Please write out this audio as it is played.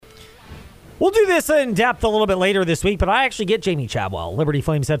We'll do this in depth a little bit later this week, but I actually get Jamie Chadwell, Liberty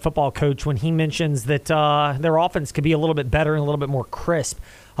Flames head football coach, when he mentions that their offense could be a little bit better and a little bit more crisp.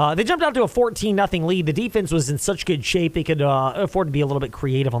 They jumped out to a 14-0 lead. The defense was in such good shape they could afford to be a little bit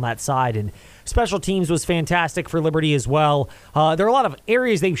creative on that side, and special teams was fantastic for Liberty as well. There are a lot of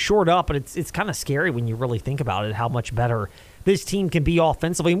areas they've shored up, but it's kind of scary when you really think about it, how much better this team can be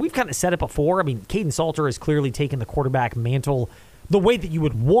offensively. And we've kind of said it before. I mean, Caden Salter has clearly taken the quarterback mantle the way that you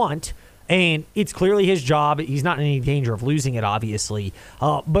would want, and it's clearly his job. He's not in any danger of losing it, obviously.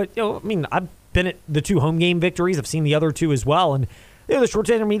 But, I've been at the 2 home game victories. I've seen the other 2 as well. And the short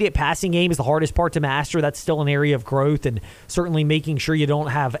to intermediate passing game is the hardest part to master. That's still an area of growth, and certainly making sure you don't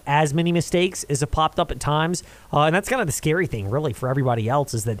have as many mistakes as have popped up at times. And that's kind of the scary thing, really, for everybody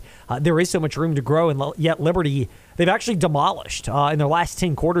else, is that there is so much room to grow, and yet Liberty, they've actually demolished in their last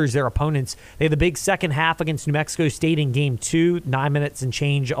 10 quarters their opponents. They had the big second half against New Mexico State in Game 2, 9 minutes and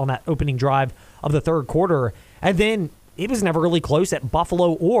change on that opening drive of the third quarter. And then it was never really close at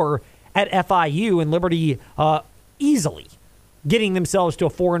Buffalo or at FIU, and Liberty easily getting themselves to a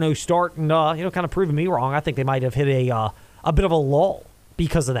 4-0 start and, kind of proving me wrong. I think they might have hit a bit of a lull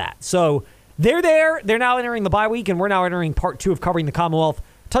because of that. So they're there. They're now entering the bye week, and we're now entering part 2 of covering the Commonwealth,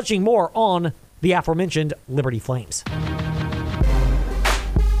 touching more on the aforementioned Liberty Flames.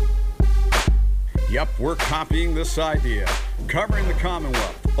 Yep, we're copying this idea. Covering the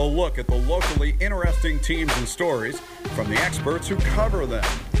Commonwealth, a look at the locally interesting teams and stories from the experts who cover them.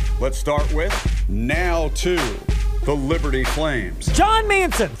 Let's start with Now To, the Liberty Flames. John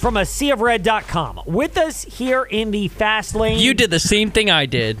Manson from aseaofred.com with us here in the fast lane. You did the same thing I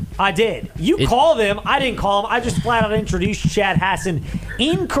did. I did. You called him. I didn't call him. I just flat out introduced Chad Hasson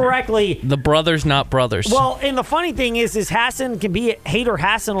incorrectly. The brothers, not brothers. Well, and the funny thing is Hasson can be Hater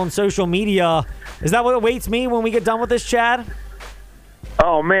Hasson on social media. Is that what awaits me when we get done with this, Chad?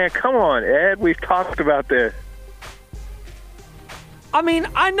 Oh, man, come on, Ed. We've talked about this. I mean,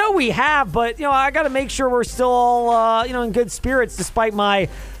 I know we have, but, I got to make sure we're still all, in good spirits despite my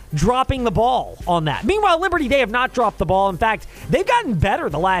dropping the ball on that. Meanwhile, Liberty, they have not dropped the ball. In fact, they've gotten better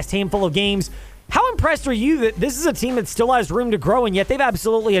the last handful of games. How impressed are you that this is a team that still has room to grow, and yet they've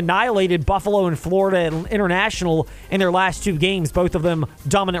absolutely annihilated Buffalo and Florida International in their last 2 games, both of them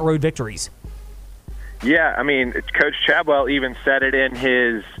dominant road victories? Yeah, I mean, Coach Chadwell even said it in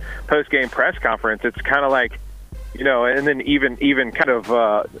his post-game press conference. It's kind of like, and then even kind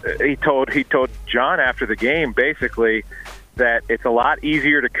of he told John after the game basically that it's a lot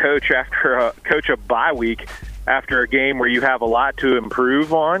easier to coach after a bye week after a game where you have a lot to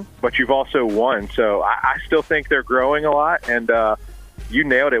improve on, but you've also won. So I still think they're growing a lot, and you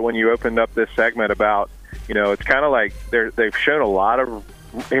nailed it when you opened up this segment about, it's kind of like they've shown a lot of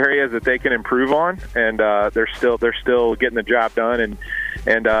areas that they can improve on, and they're still getting the job done.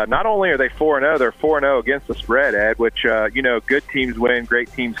 And not only are they 4-0, they're 4-0 against the spread, Ed, which, good teams win,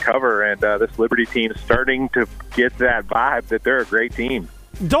 great teams cover, and this Liberty team is starting to get that vibe that they're a great team.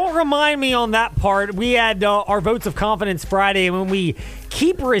 Don't remind me on that part. We had our votes of confidence Friday, and when we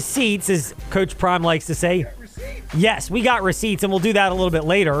keep receipts, as Coach Prime likes to say. Yes, we got receipts, and we'll do that a little bit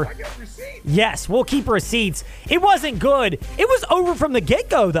later. I got receipts. Yes, we'll keep receipts. It wasn't good. It was over from the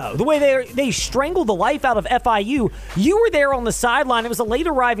get-go, though. The way they strangled the life out of FIU. You were there on the sideline. It was a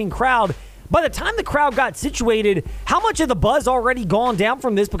late-arriving crowd. By the time the crowd got situated, how much of the buzz already gone down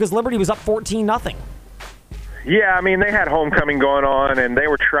from this because Liberty was up 14-0? Yeah, I mean, they had homecoming going on, and they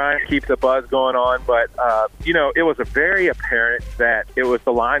were trying to keep the buzz going on. But, it was very apparent that it was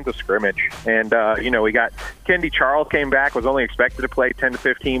the lines of scrimmage. And, we got Kendi Charles came back, was only expected to play 10 to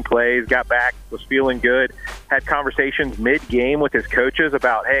 15 plays, got back, was feeling good, had conversations mid-game with his coaches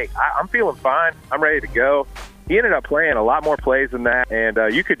about, hey, I'm feeling fine. I'm ready to go. He ended up playing a lot more plays than that,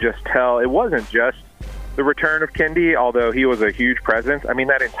 and you could just tell it wasn't just the return of Kendi, although he was a huge presence. I mean,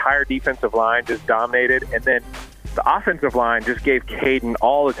 that entire defensive line just dominated, and then the offensive line just gave Caden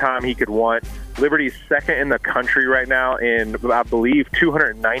all the time he could want. Liberty's second in the country right now in, I believe,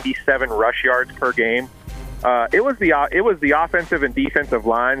 297 rush yards per game. It was the offensive and defensive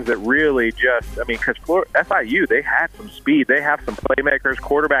lines that really just, because FIU, they had some speed. They have some playmakers.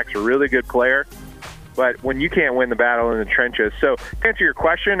 Quarterback's a really good player. But when you can't win the battle in the trenches. So to answer your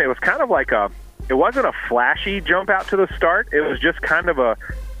question, it was kind of like it wasn't a flashy jump out to the start. It was just kind of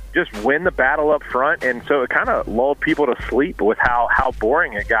just win the battle up front. And so it kind of lulled people to sleep with how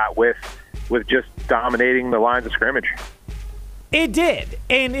boring it got with just dominating the lines of scrimmage. It did,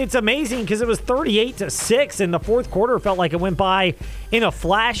 and it's amazing because it was 38-6, and the fourth quarter felt like it went by in a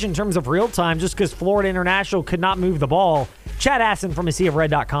flash in terms of real time just because Florida International could not move the ball. Chad Hasson from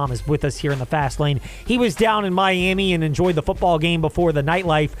AseaofRed.com is with us here in the Fast Lane. He was down in Miami and enjoyed the football game before the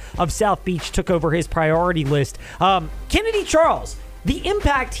nightlife of South Beach took over his priority list. Kennedy Charles, the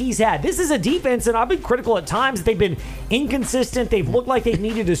impact he's had. This is a defense, and I've been critical at times. They've been inconsistent. They've looked like they've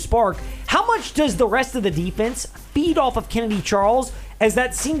needed a spark. How much does the rest of the defense feed off of Kennedy Charles, as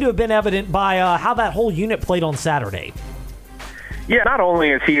that seemed to have been evident by how that whole unit played on Saturday? Yeah, not only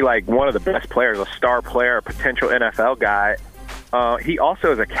is he like one of the best players, a star player, a potential NFL guy, he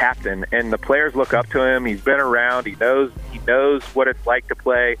also is a captain, and the players look up to him. He's been around. He knows what it's like to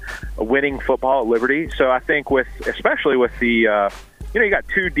play a winning football at Liberty. So I think especially with the you got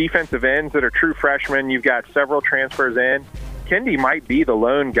two defensive ends that are true freshmen. You've got several transfers in. Kendi might be the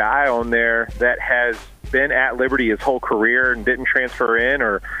lone guy on there that has been at Liberty his whole career and didn't transfer in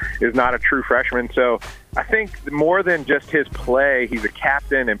or is not a true freshman. So I think more than just his play, he's a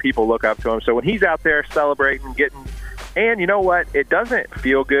captain and people look up to him. So when he's out there celebrating, and you know what? It doesn't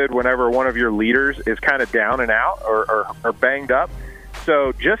feel good whenever one of your leaders is kind of down and out or banged up.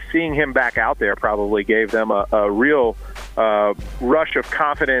 So just seeing him back out there probably gave them a real rush of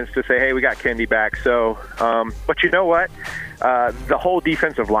confidence to say, hey, we got Kendi back. So, but you know what? The whole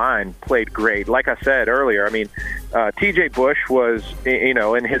defensive line played great. Like I said earlier, I mean, T.J. Bush was,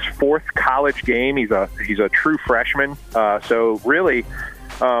 in his fourth college game. He's a true freshman. So really,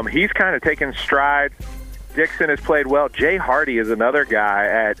 he's kind of taken strides. Dixon has played well. Jay Hardy is another guy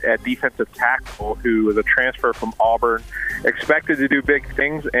at defensive tackle who is a transfer from Auburn, expected to do big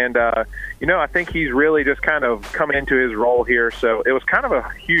things. And, I think he's really just kind of come into his role here. So it was kind of a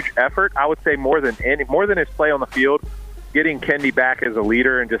huge effort, I would say, more than his play on the field. Getting Kendi back as a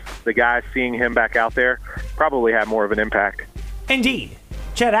leader and just the guys seeing him back out there probably had more of an impact. Indeed.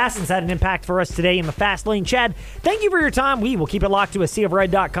 Chad Hasson's had an impact for us today in the Fast Lane. Chad, thank you for your time. We will keep it locked to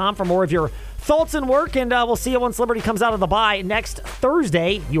AseaofRed.com for more of your thoughts and work, and we'll see you once Liberty comes out of the bye next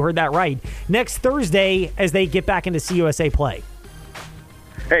Thursday. You heard that right. Next Thursday as they get back into CUSA play.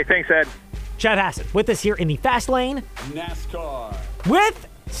 Hey, thanks, Ed. Chad Hasson with us here in the Fast Lane. NASCAR. With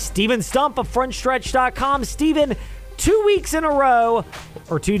Steven Stumpf of FrontStretch.com. Steven, 2 weeks in a row,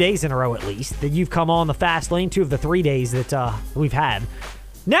 or 2 days in a row at least, that you've come on the Fast Lane, 2 of the 3 days that we've had.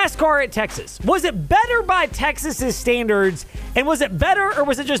 NASCAR at Texas. Was it better by Texas's standards? And was it better, or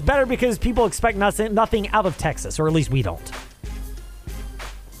was it just better because people expect nothing out of Texas, or at least we don't?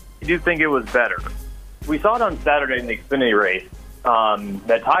 I do think it was better. We saw it on Saturday in the Xfinity race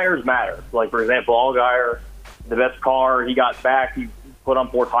that tires matter. Like, for example, Allgaier, the best car, he got back, he put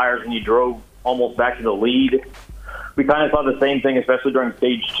on 4 tires, and he drove almost back to the lead. We kind of saw the same thing, especially during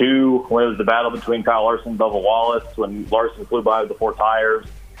Stage 2, when it was the battle between Kyle Larson and Bubba Wallace, when Larson flew by with the 4 tires.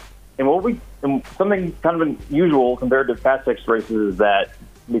 And something kind of unusual compared to past Texas races is that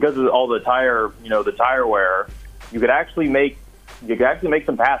because of all the tire wear, you could actually make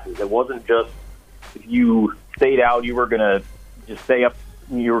some passes. It wasn't just if you stayed out, you were going to just stay up,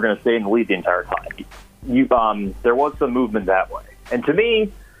 you were going to stay in the lead the entire time. There was some movement that way. And to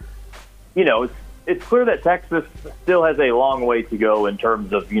me, it's clear that Texas still has a long way to go in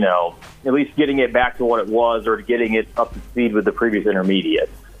terms of, at least getting it back to what it was or getting it up to speed with the previous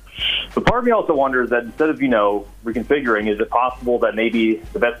intermediates. But part of me also wonders that instead of, reconfiguring, is it possible that maybe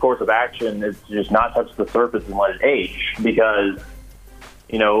the best course of action is to just not touch the surface and let it age? Because,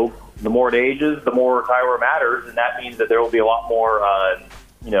 the more it ages, the more tire wear matters, and that means that there will be a lot more,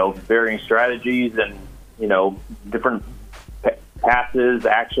 varying strategies and, different passes,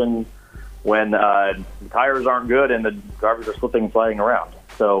 action, when the tires aren't good and the drivers are slipping and sliding around.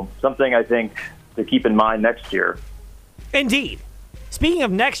 So something I think to keep in mind next year. Indeed. Speaking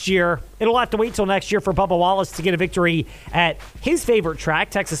of next year, it'll have to wait till next year for Bubba Wallace to get a victory at his favorite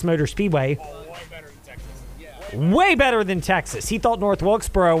track, Texas Motor Speedway. Way better than Texas. Yeah. Way better than Texas. He thought North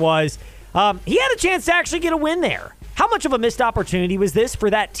Wilkesboro was. He had a chance to actually get a win there. How much of a missed opportunity was this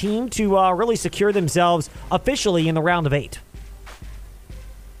for that team to really secure themselves officially in the round of 8?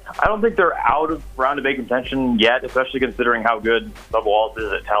 I don't think they're out of round of 8 contention yet, especially considering how good Bubba Wallace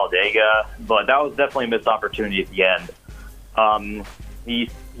is at Talladega. But that was definitely a missed opportunity at the end. He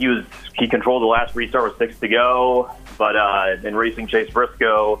controlled the last restart with 6 to go, but in racing Chase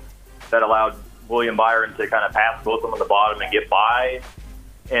Briscoe, that allowed William Byron to kind of pass both of them on the bottom and get by.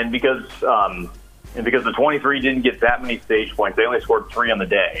 And because the 23 didn't get that many stage points, they only scored 3 on the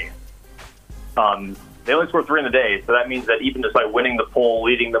day. They only scored 3 in the day, so that means that even despite winning the pole,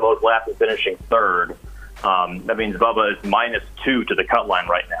 leading the most laps, and finishing 3rd, that means Bubba is -2 to the cut line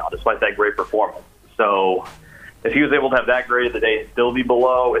right now, despite that great performance. So if he was able to have that grade of the day and still be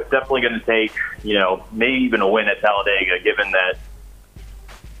below, it's definitely going to take, maybe even a win at Talladega, given that,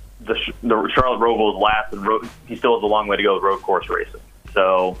 the Charlotte Roval is last, and he still has a long way to go with road course racing.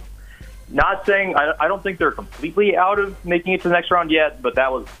 So, not saying I don't think they're completely out of making it to the next round yet, but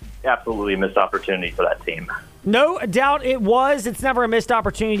that was absolutely a missed opportunity for that team. No doubt it was. It's never a missed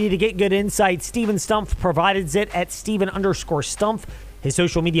opportunity to get good insight. Steven Stumpf provided it at Steven_Stumpf, his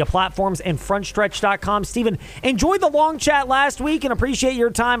social media platforms, and frontstretch.com. Steven, enjoyed the long chat last week and appreciate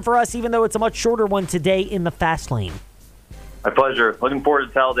your time for us, even though it's a much shorter one today in the fast lane. My pleasure. Looking forward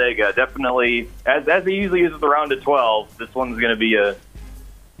to Talladega. Definitely, as he usually is at the round of 12, this one's going to be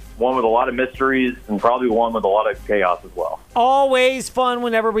one with a lot of mysteries and probably one with a lot of chaos as well. Always fun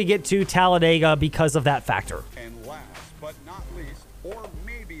whenever we get to Talladega because of that factor. And last but not least, or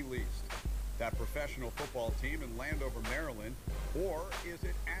maybe least, that professional football team in Landover, Maryland, or is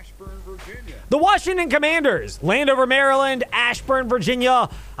it Ashburn, Virginia? The Washington Commanders, Landover, Maryland, Ashburn, Virginia.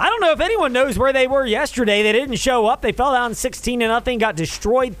 I don't know if anyone knows where they were yesterday. They didn't show up. They fell down 16-0, got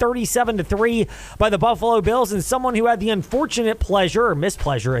destroyed 37-3 by the Buffalo Bills, and someone who had the unfortunate pleasure, or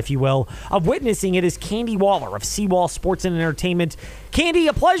mispleasure, if you will, of witnessing it is Candy Waller of Seawall Sports and Entertainment. Candy,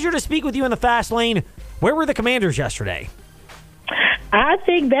 a pleasure to speak with you in the fast lane. Where were the Commanders yesterday? I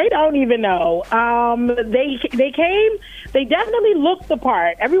think they don't even know. They came. They definitely looked the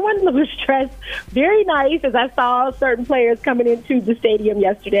part. Everyone was dressed very nice, as I saw certain players coming into the stadium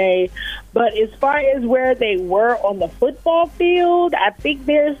yesterday. But as far as where they were on the football field, I think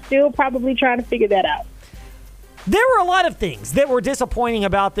they're still probably trying to figure that out. There were a lot of things that were disappointing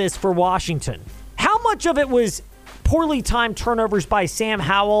about this for Washington. How much of it was poorly timed turnovers by Sam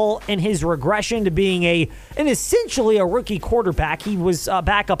Howell and his regression to being essentially a rookie quarterback? He was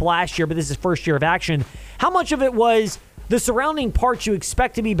backup last year, but this is his first year of action. How much of it was the surrounding parts you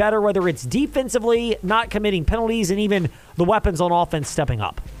expect to be better, whether it's defensively, not committing penalties, and even the weapons on offense stepping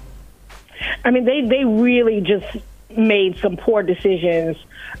up? I mean, they really just made some poor decisions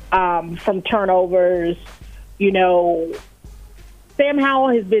from turnovers. You know, Sam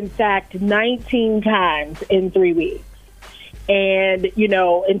Howell has been sacked 19 times in 3 weeks. And, you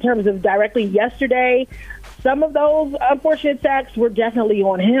know, in terms of directly yesterday, some of those unfortunate sacks were definitely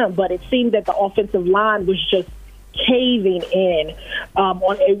on him, but it seemed that the offensive line was just caving in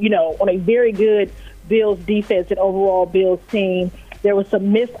on a very good Bills defense and overall Bills team. There were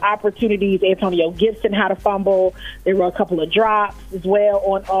some missed opportunities. Antonio Gibson had a fumble. There were a couple of drops as well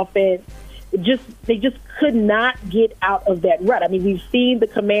on offense. They just could not get out of that rut. I mean, we've seen the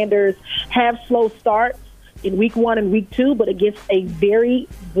Commanders have slow starts in week 1 and week 2, but against a very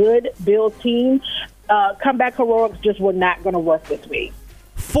good Bills team, comeback heroics just were not going to work this week.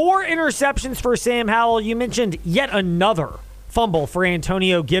 4 interceptions for Sam Howell. You mentioned yet another fumble for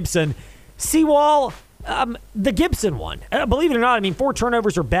Antonio Gibson. Seawall, the Gibson one. Believe it or not, I mean, 4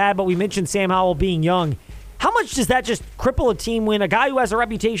 turnovers are bad, but we mentioned Sam Howell being young. How much does that just cripple a team when a guy who has a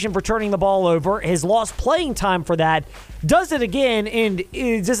reputation for turning the ball over has lost playing time for that, does it again, and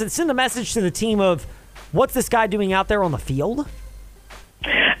does it send a message to the team of what's this guy doing out there on the field?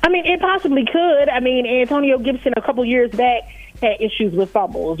 I mean, it possibly could. I mean, Antonio Gibson a couple years back had issues with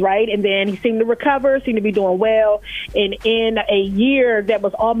fumbles, right? And then he seemed to recover, seemed to be doing well. And in a year that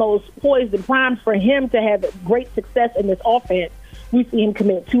was almost poised and primed for him to have great success in this offense, we see him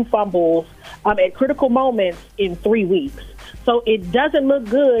commit 2 fumbles at critical moments in 3 weeks. So it doesn't look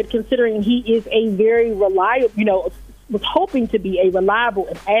good considering he is a very reliable, was hoping to be a reliable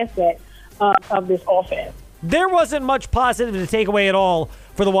and asset of this offense. There wasn't much positive to take away at all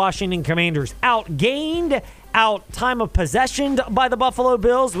for the Washington Commanders. Outgained, out time of possession by the Buffalo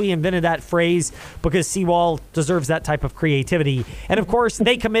Bills. We invented that phrase because Seawall deserves that type of creativity. And, of course,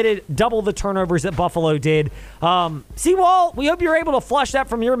 they committed double the turnovers that Buffalo did. Seawall, we hope you're able to flush that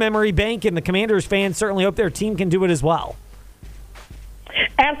from your memory bank, and the Commanders fans certainly hope their team can do it as well.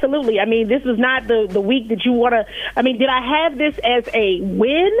 Absolutely. I mean, this was not the week that you want to – I mean, did I have this as a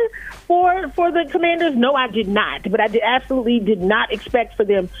win for the Commanders? No, I did not. But I absolutely did not expect for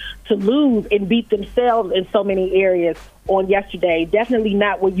them to lose and beat themselves in so many areas on yesterday. Definitely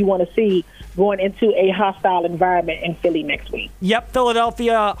not what you want to see going into a hostile environment in Philly next week. Yep,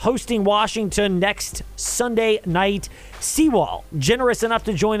 Philadelphia hosting Washington next Sunday night. Seawall, generous enough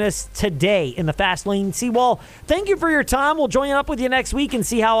to join us today in the Fast Lane. Seawall, thank you for your time. We'll join up with you next week and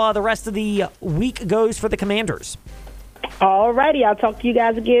see how the rest of the week goes for the Commanders. All righty, I'll talk to you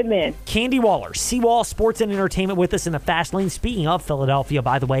guys again then. Candy Waller, Seawall Sports and Entertainment with us in the Fast Lane. Speaking of Philadelphia,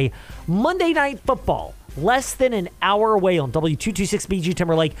 by the way, Monday Night Football, less than an hour away on W226BG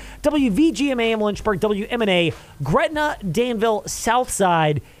Timberlake, WVGM AM Lynchburg, WMNA, Gretna, Danville,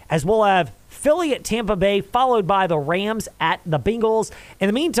 Southside, as well as Philly at Tampa Bay, followed by the Rams at the Bengals. In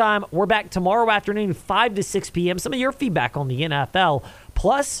the meantime, we're back tomorrow afternoon, 5 to 6 p.m. Some of your feedback on the NFL.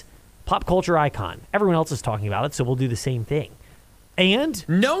 Plus, pop culture icon. Everyone else is talking about it, so we'll do the same thing. And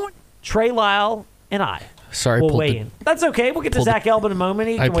No one. Trey Lyle and I Sorry, will weigh in. That's okay. We'll get to Zach Elba in a moment.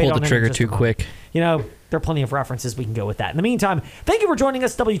 He I can wait pulled on the him in trigger just a too moment. quick. You know, there are plenty of references we can go with that. In the meantime, thank you for joining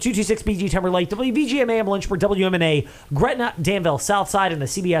us. W226 BG Timberlake, WVGM AM Lynchburg, WMNA, Gretna, Danville, Southside, and the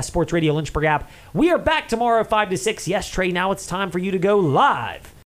CBS Sports Radio Lynchburg app. We are back tomorrow 5 to 6. Yes, Trey, now it's time for you to go live.